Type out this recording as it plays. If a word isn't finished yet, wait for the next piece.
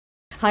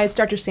Hi, it's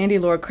Dr. Sandy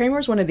Laura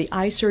Cremers, one of the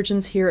eye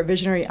surgeons here at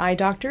Visionary Eye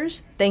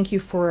Doctors. Thank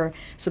you for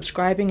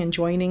subscribing and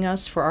joining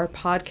us for our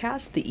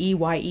podcast, The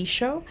EYE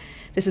Show.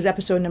 This is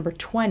episode number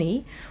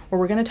 20, where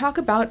we're going to talk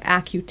about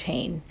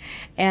Accutane.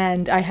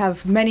 And I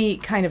have many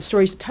kind of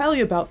stories to tell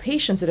you about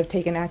patients that have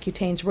taken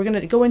Accutane. So we're going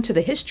to go into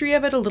the history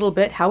of it a little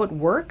bit, how it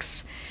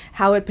works,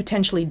 how it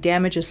potentially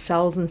damages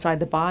cells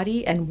inside the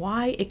body, and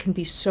why it can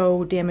be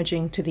so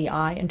damaging to the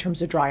eye in terms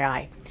of dry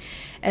eye.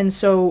 And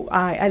so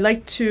I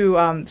like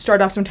to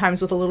start off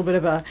sometimes with a little bit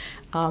of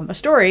a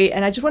story,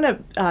 and I just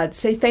want to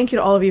say thank you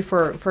to all of you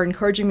for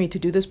encouraging me to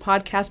do this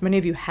podcast. Many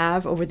of you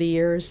have over the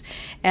years,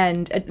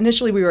 and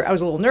initially I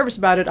was a little nervous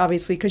about it,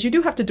 obviously, because you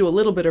do have to do a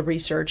little bit of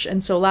research.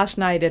 And so last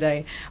night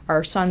at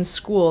our son's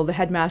school, the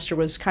headmaster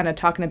was kind of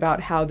talking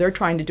about how they're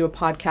trying to do a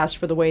podcast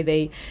for the way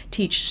they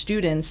teach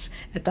students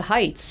at the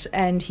Heights,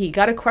 and he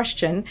got a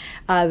question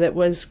that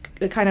was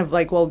kind of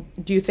like, well,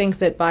 do you think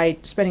that by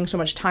spending so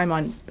much time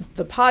on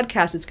the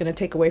podcast, it's going to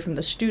take away from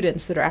the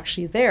students that are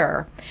actually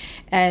there?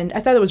 And I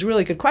thought it was a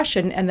really good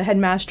question, and the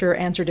headmaster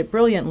answered it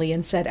brilliantly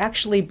and said,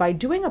 actually, by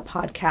doing a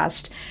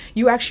podcast,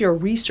 you actually are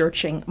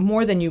researching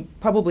more than you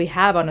probably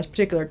have on a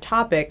particular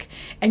topic,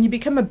 and you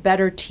become a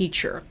better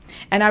teacher.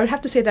 And I would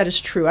have to say that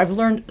is true. I've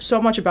learned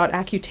so much about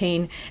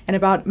Accutane and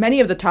about many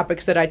of the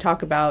topics that I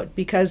talk about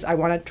because I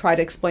want to try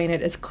to explain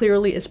it as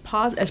clearly as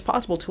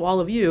possible to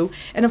all of you,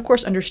 and of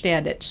course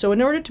understand it. So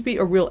in order to be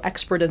a real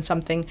expert in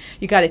something,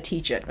 you got to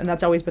teach it, and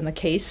that's always been the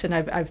case, and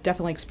I've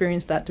definitely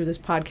experienced that through this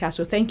podcast.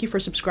 So thank you for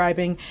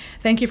subscribing.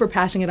 Thank you for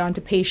passing it on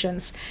to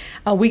patients.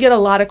 We get a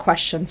lot of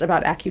questions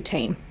about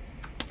Accutane.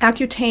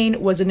 Accutane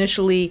was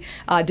initially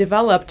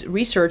developed,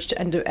 researched,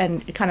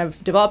 and kind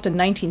of developed in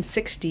the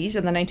 1960s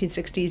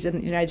in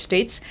the United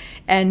States,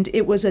 and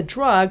it was a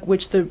drug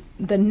which the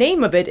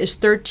name of it is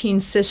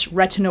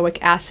 13-cis-retinoic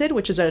acid,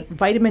 which is a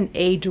vitamin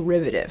A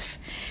derivative.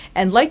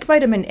 And like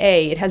vitamin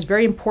A, it has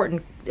very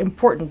important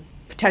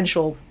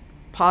potential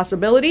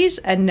possibilities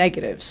and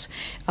negatives.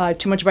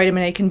 Too much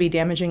vitamin A can be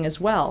damaging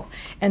as well.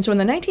 And so in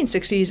the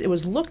 1960s, it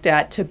was looked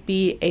at to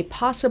be a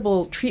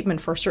possible treatment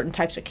for certain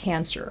types of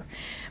cancer.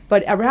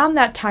 But around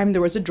that time,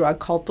 there was a drug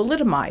called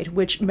thalidomide,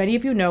 which many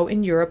of you know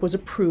in Europe was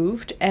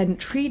approved and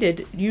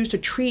used to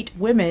treat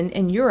women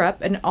in Europe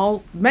and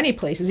many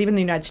places, even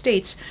the United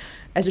States,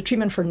 as a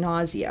treatment for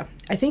nausea.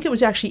 I think it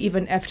was actually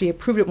even FDA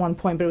approved at one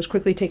point, but it was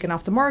quickly taken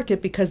off the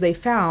market because they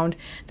found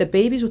that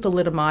babies with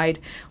thalidomide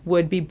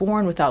would be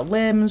born without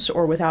limbs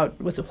or with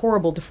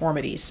horrible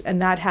deformities. And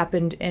that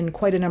happened in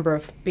quite a number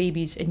of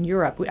babies in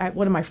Europe.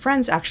 One of my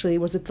friends actually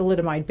was a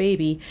thalidomide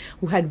baby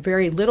who had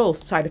very little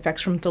side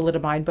effects from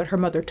thalidomide, but her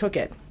mother took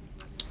it.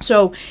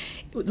 So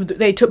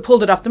they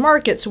pulled it off the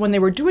market. So when they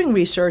were doing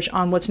research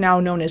on what's now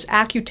known as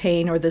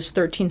Accutane, or this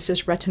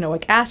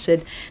 13-cis-retinoic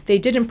acid, they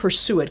didn't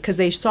pursue it because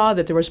they saw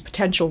that there was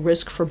potential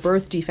risk for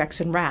birth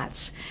defects in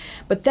rats.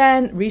 But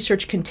then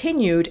research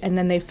continued, and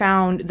then they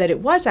found that it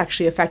was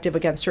actually effective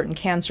against certain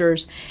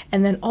cancers,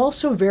 and then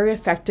also very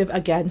effective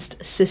against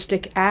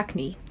cystic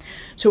acne.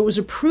 So it was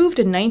approved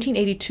in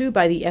 1982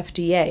 by the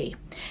FDA,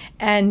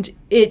 and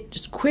they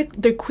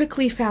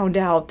quickly found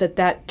out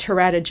that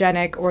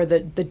teratogenic, or the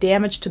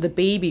damage to the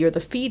baby or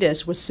the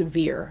fetus, was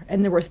severe,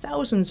 and there were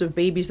thousands of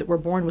babies that were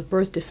born with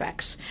birth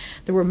defects.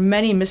 There were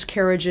many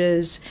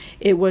miscarriages.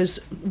 It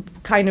was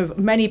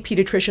many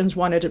pediatricians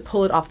wanted to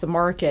pull it off the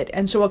market,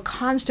 and so a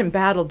constant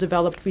battle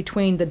developed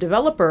between the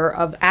developer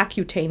of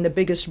Accutane, the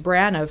biggest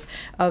brand of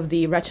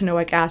the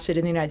retinoic acid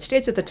in the United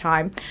States at the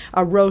time,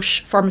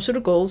 Roche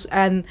Pharmaceuticals,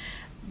 and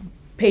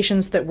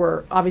patients that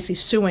were obviously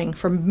suing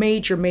for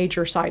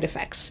major side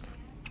effects.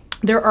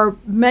 There are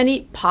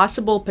many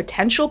possible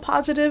potential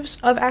positives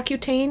of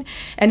Accutane,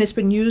 and it's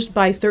been used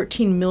by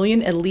 13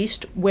 million, at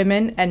least,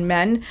 women and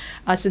men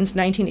since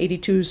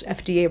 1982's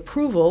FDA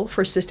approval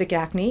for cystic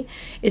acne.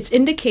 It's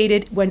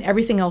indicated when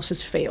everything else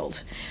has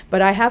failed.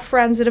 But I have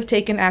friends that have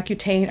taken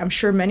Accutane. I'm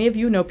sure many of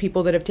you know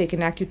people that have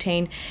taken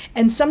Accutane,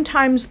 and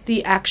sometimes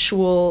the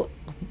actual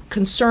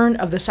concern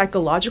of the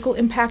psychological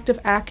impact of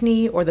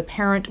acne, or the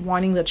parent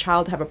wanting the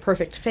child to have a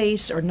perfect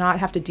face or not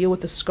have to deal with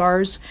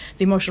the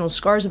emotional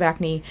scars of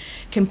acne,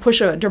 can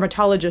push a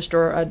dermatologist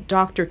or a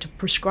doctor to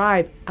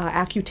prescribe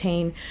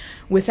Accutane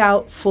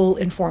without full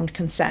informed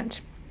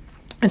consent.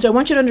 And so I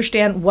want you to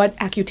understand what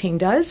Accutane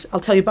does. I'll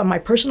tell you about my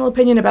personal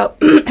opinion about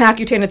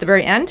Accutane at the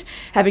very end,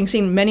 having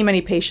seen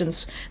many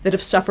patients that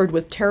have suffered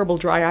with terrible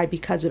dry eye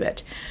because of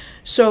it.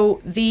 So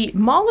the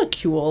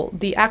molecule,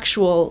 the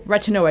actual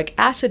retinoic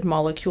acid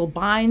molecule,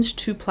 binds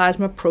to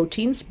plasma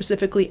proteins,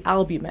 specifically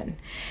albumin.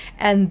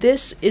 And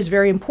this is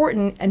very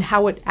important in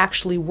how it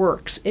actually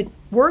works. It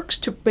works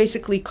to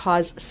basically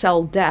cause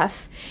cell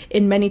death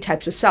in many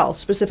types of cells,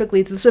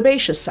 specifically the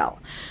sebaceous cell.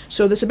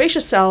 So the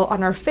sebaceous cell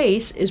on our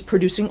face is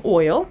producing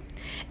oil,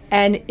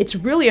 and it's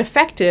really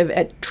effective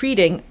at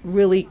treating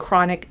really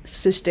chronic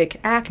cystic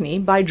acne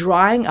by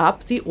drying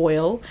up the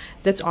oil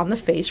that's on the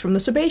face from the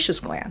sebaceous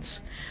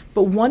glands.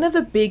 But one of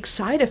the big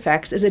side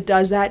effects is it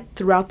does that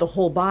throughout the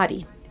whole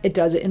body. It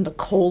does it in the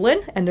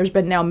colon, and there's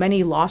been now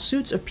many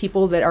lawsuits of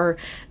people that are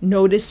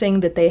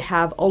noticing that they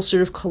have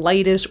ulcerative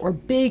colitis or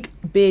big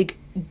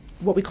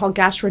what we call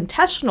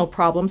gastrointestinal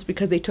problems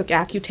because they took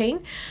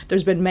Accutane.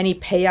 There's been many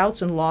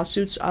payouts and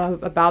lawsuits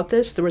about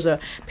this. There was a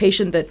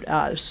patient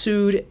that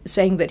sued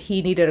saying that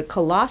he needed a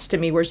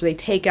colostomy, where they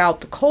take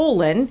out the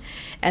colon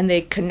and they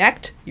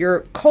connect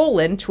your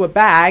colon to a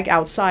bag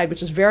outside,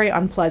 which is very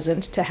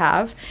unpleasant to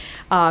have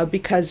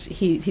because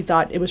he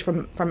thought it was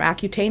from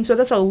Accutane. So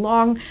that's a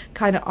long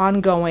kind of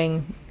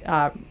ongoing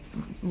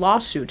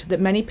lawsuit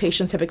that many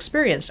patients have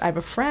experienced. I have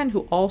a friend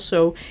who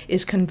also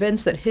is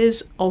convinced that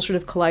his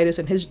ulcerative colitis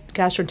and his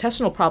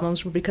gastrointestinal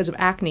problems were because of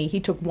acne.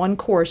 He took one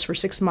course for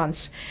 6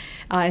 months,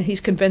 and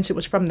he's convinced it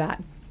was from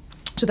that.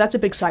 So that's a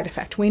big side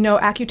effect. We know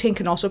Accutane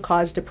can also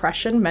cause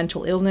depression,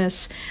 mental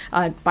illness,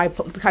 by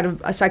kind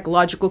of a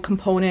psychological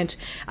component.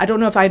 I don't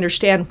know if I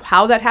understand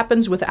how that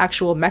happens with the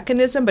actual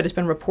mechanism, but it's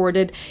been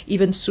reported.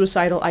 Even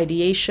suicidal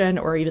ideation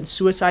or even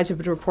suicides have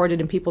been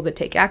reported in people that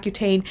take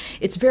Accutane.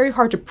 It's very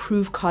hard to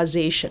prove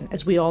causation,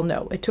 as we all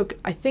know. It took,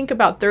 I think,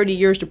 about 30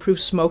 years to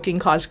prove smoking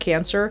caused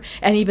cancer,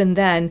 and even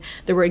then,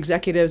 there were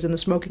executives in the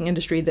smoking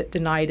industry that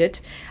denied it.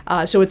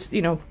 So it's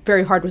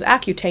very hard with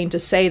Accutane to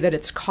say that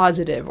it's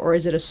causative, or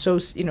is it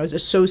is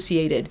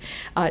associated?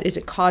 Is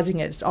it causing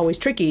it? It's always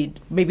tricky.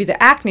 Maybe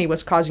the acne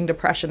was causing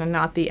depression and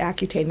not the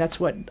Accutane. That's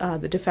what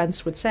the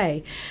defense would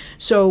say.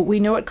 So we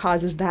know it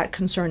causes that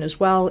concern as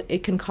well.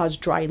 It can cause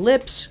dry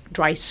lips,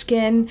 dry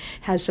skin,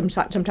 has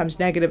sometimes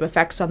negative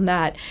effects on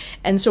that.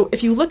 And so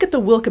if you look at the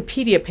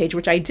Wikipedia page,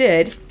 which I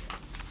did,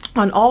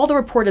 on all the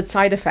reported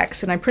side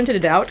effects, and I printed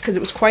it out because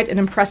it was quite an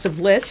impressive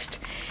list.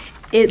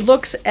 It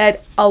looks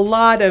at a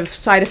lot of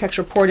side effects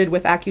reported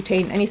with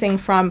Accutane, anything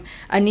from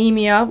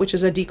anemia, which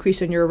is a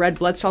decrease in your red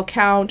blood cell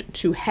count,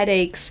 to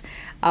headaches,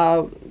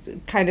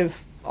 kind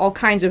of all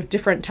kinds of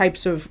different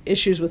types of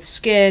issues with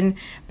skin,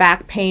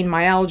 back pain,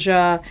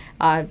 myalgia,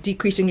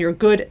 decreasing your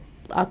good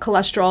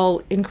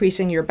cholesterol,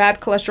 increasing your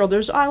bad cholesterol.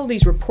 There's all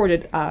these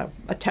reported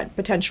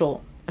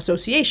potential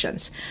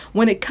associations.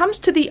 When it comes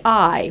to the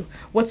eye,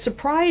 what's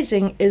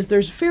surprising is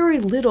there's very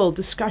little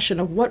discussion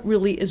of what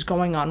really is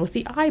going on with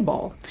the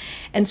eyeball.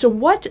 And so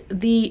what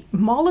the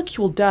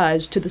molecule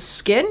does to the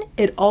skin,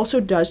 it also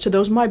does to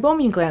those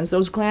meibomian glands,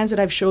 those glands that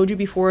I've showed you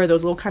before,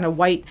 those little kind of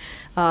white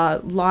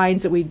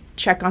lines that we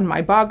check on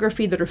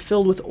meibography that are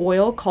filled with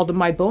oil called the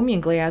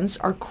meibomian glands,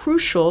 are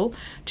crucial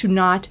to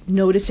not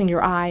noticing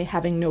your eye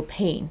having no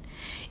pain.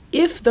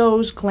 If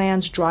those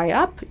glands dry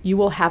up, you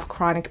will have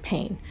chronic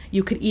pain.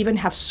 You could even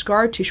have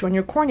scar tissue on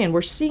your cornea, and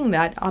we're seeing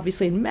that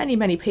obviously in many,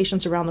 many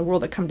patients around the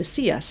world that come to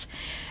see us.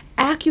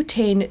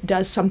 Accutane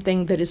does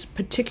something that is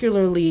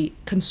particularly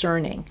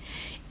concerning.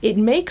 It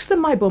makes the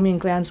meibomian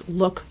glands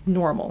look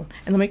normal.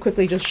 And let me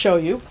quickly just show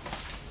you.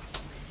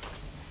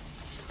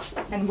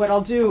 And what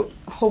I'll do,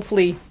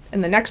 hopefully, in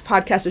the next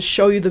podcast is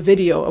show you the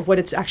video of what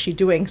it's actually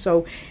doing.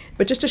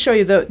 But just to show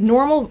you, the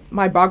normal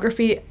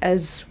meibography,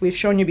 as we've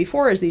shown you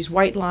before, is these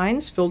white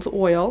lines filled with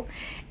oil.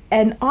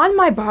 And on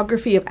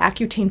meibography of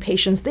Accutane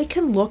patients, they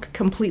can look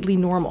completely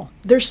normal.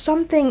 There's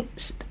something,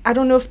 I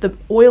don't know if the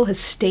oil has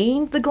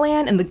stained the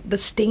gland and the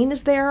stain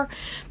is there,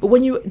 but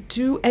when you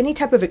do any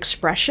type of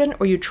expression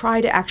or you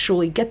try to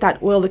actually get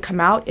that oil to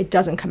come out, it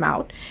doesn't come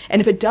out. And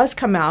if it does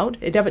come out,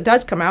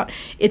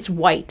 it's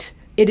white.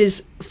 It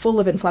is full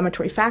of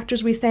inflammatory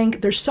factors, we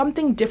think. There's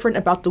something different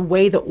about the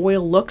way the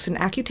oil looks in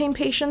Accutane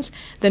patients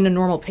than in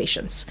normal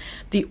patients.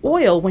 The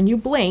oil, when you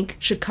blink,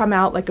 should come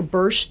out like a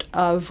burst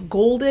of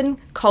golden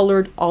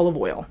colored olive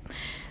oil,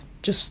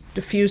 just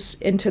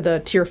diffuse into the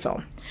tear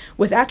film.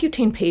 With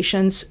Accutane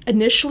patients,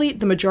 initially,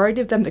 the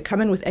majority of them that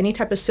come in with any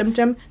type of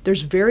symptom,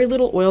 there's very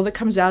little oil that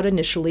comes out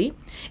initially.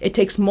 It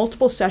takes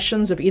multiple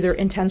sessions of either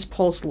intense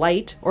pulse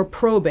light or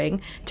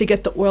probing to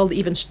get the oil to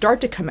even start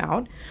to come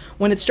out.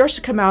 When it starts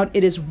to come out,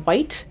 it is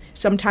white.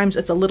 Sometimes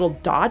it's a little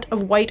dot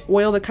of white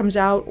oil that comes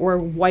out or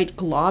white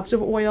globs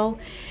of oil.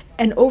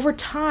 And over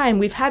time,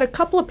 we've had a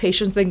couple of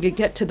patients that can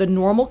get to the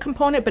normal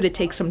component, but it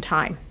takes some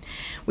time.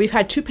 We've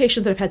had 2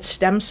 patients that have had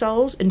stem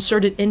cells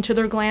inserted into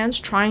their glands,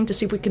 trying to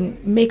see if we can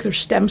make their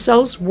stem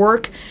cells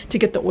work to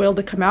get the oil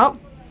to come out.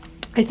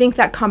 I think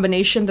that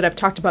combination that I've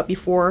talked about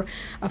before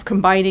of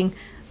combining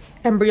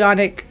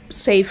embryonic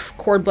safe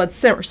cord blood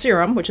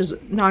serum, which is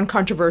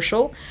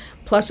non-controversial,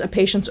 plus a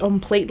patient's own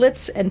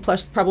platelets and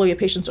plus probably a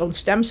patient's own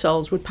stem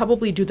cells would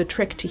probably do the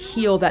trick to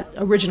heal that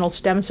original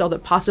stem cell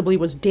that possibly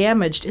was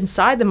damaged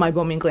inside the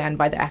meibomian gland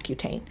by the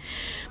Accutane.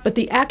 But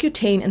the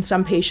Accutane in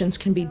some patients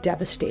can be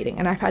devastating,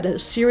 and I've had a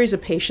series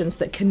of patients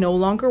that can no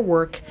longer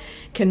work,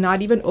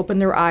 cannot even open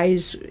their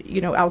eyes,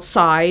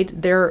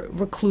 outside. They're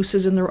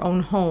recluses in their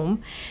own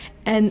home.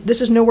 And this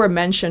is nowhere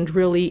mentioned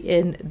really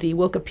in the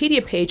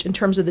Wikipedia page in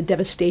terms of the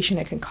devastation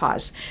it can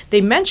cause.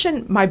 They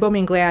mention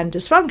meibomian gland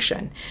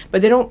dysfunction,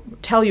 but they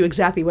don't tell you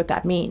exactly what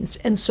that means.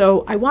 And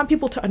so I want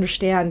people to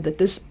understand that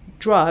this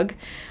drug,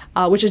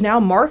 which is now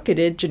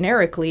marketed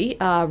generically,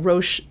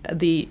 Roche,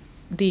 the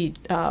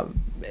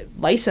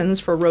license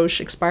for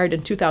Roche expired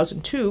in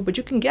 2002, but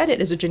you can get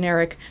it as a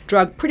generic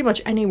drug pretty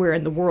much anywhere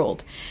in the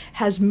world,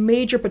 has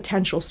major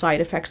potential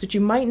side effects that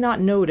you might not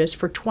notice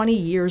for 20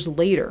 years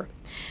later.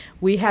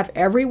 We have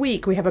every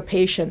week, we have a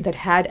patient that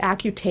had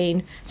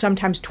Accutane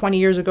sometimes 20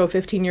 years ago,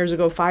 15 years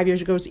ago, 5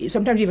 years ago,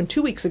 sometimes even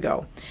 2 weeks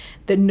ago,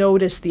 that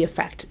noticed the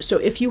effect. So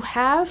if you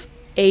have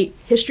a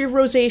history of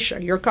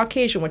rosacea, you're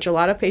Caucasian, which a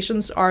lot of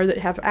patients are that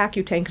have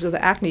Accutane because of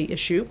the acne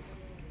issue,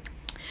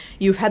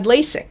 you've had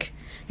LASIK,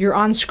 you're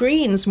on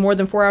screens more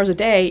than 4 hours a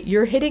day,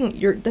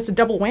 that's a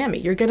double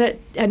whammy. You're going to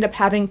end up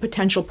having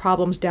potential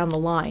problems down the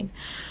line.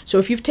 So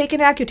if you've taken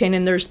Accutane,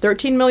 and there's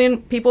 13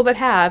 million people that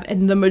have,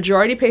 and the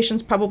majority of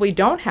patients probably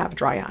don't have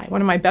dry eye.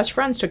 One of my best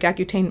friends took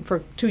Accutane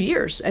for 2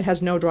 years and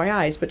has no dry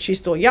eyes, but she's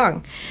still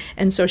young.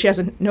 And so she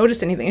hasn't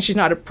noticed anything, and she's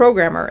not a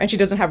programmer, and she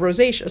doesn't have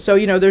rosacea. So,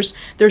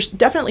 there's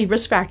definitely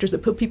risk factors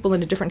that put people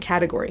in a different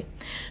category.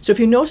 So if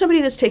you know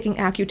somebody that's taking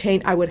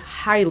Accutane, I would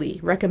highly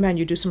recommend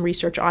you do some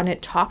research on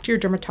it. Talk to your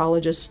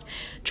dermatologist.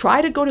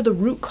 Try to go to the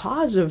root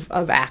cause of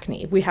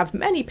acne. We have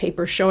many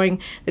papers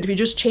showing that if you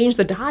just change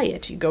the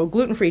diet, you go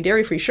gluten-free,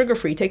 dairy-free,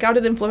 sugar-free, take out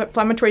the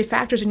inflammatory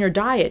factors in your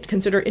diet,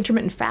 consider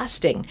intermittent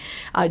fasting.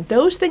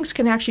 Those things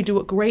can actually do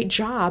a great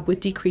job with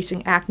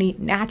decreasing acne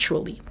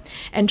naturally.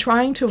 And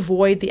trying to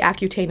avoid the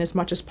Accutane as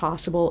much as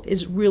possible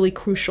is really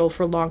crucial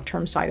for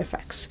long-term side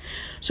effects.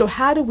 So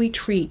how do we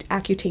treat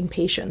Accutane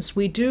patients?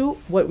 We do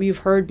what we've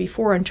heard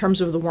before in terms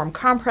of the warm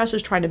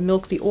compresses, trying to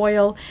milk the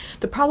oil.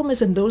 The problem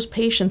is in those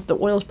patients, the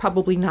oil is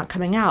probably not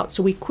coming out.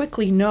 So we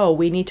quickly know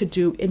we need to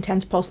do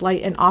intense pulse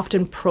light and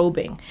often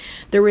probing.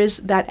 There is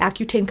that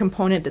Accutane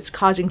component that's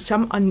causing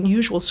some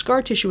unusual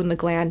scar tissue in the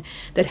gland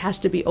that has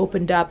to be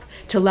opened up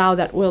to allow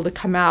that oil to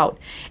come out.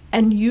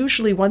 And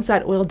usually once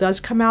that oil does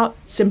come out,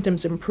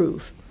 symptoms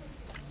improve.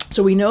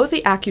 So we know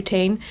the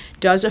Accutane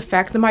does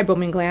affect the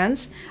meibomian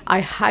glands. I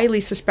highly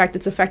suspect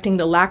it's affecting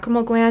the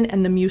lacrimal gland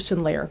and the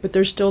mucin layer, but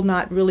there's still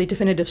not really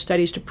definitive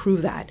studies to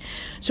prove that.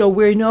 So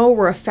we know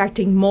we're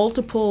affecting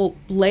multiple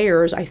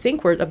layers. I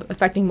think we're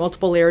affecting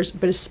multiple layers,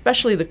 but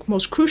especially the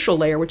most crucial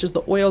layer, which is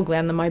the oil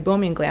gland, the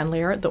meibomian gland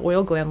layer, the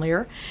oil gland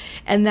layer,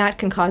 and that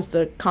can cause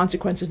the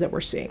consequences that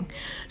we're seeing.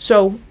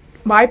 So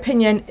my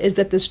opinion is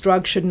that this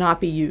drug should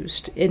not be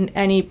used in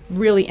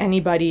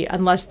anybody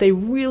unless they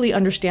really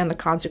understand the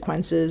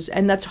consequences.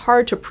 And that's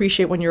hard to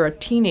appreciate when you're a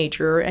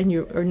teenager and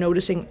you are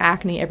noticing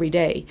acne every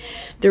day.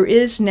 There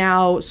is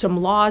now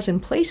some laws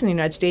in place in the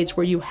United States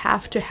where you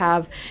have to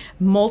have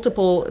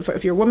multiple,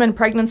 if you're a woman,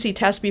 pregnancy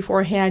test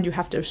beforehand, you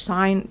have to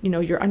sign,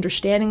 your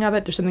understanding of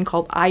it. There's something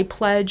called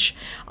iPledge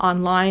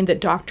online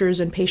that doctors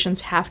and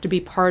patients have to be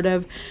part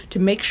of to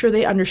make sure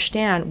they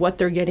understand what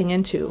they're getting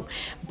into.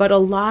 But a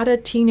lot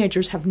of teenagers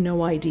have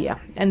no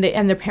idea, and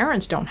their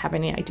parents don't have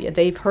any idea.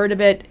 They've heard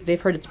of it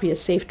to be a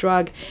safe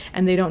drug,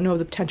 and they don't know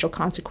the potential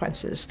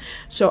consequences.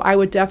 So I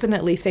would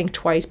definitely think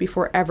twice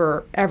before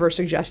ever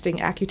suggesting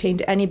Accutane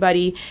to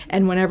anybody.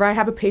 And whenever I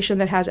have a patient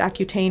that has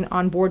Accutane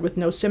on board with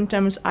no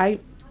symptoms, I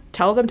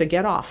tell them to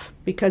get off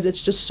because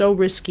it's just so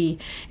risky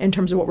in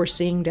terms of what we're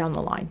seeing down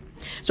the line.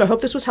 So I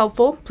hope this was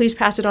helpful. Please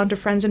pass it on to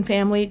friends and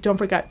family. Don't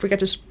forget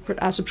to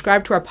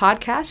subscribe to our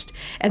podcast.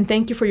 And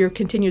thank you for your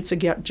continued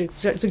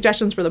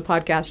suggestions for the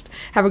podcast.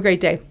 Have a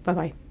great day.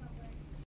 Bye-bye.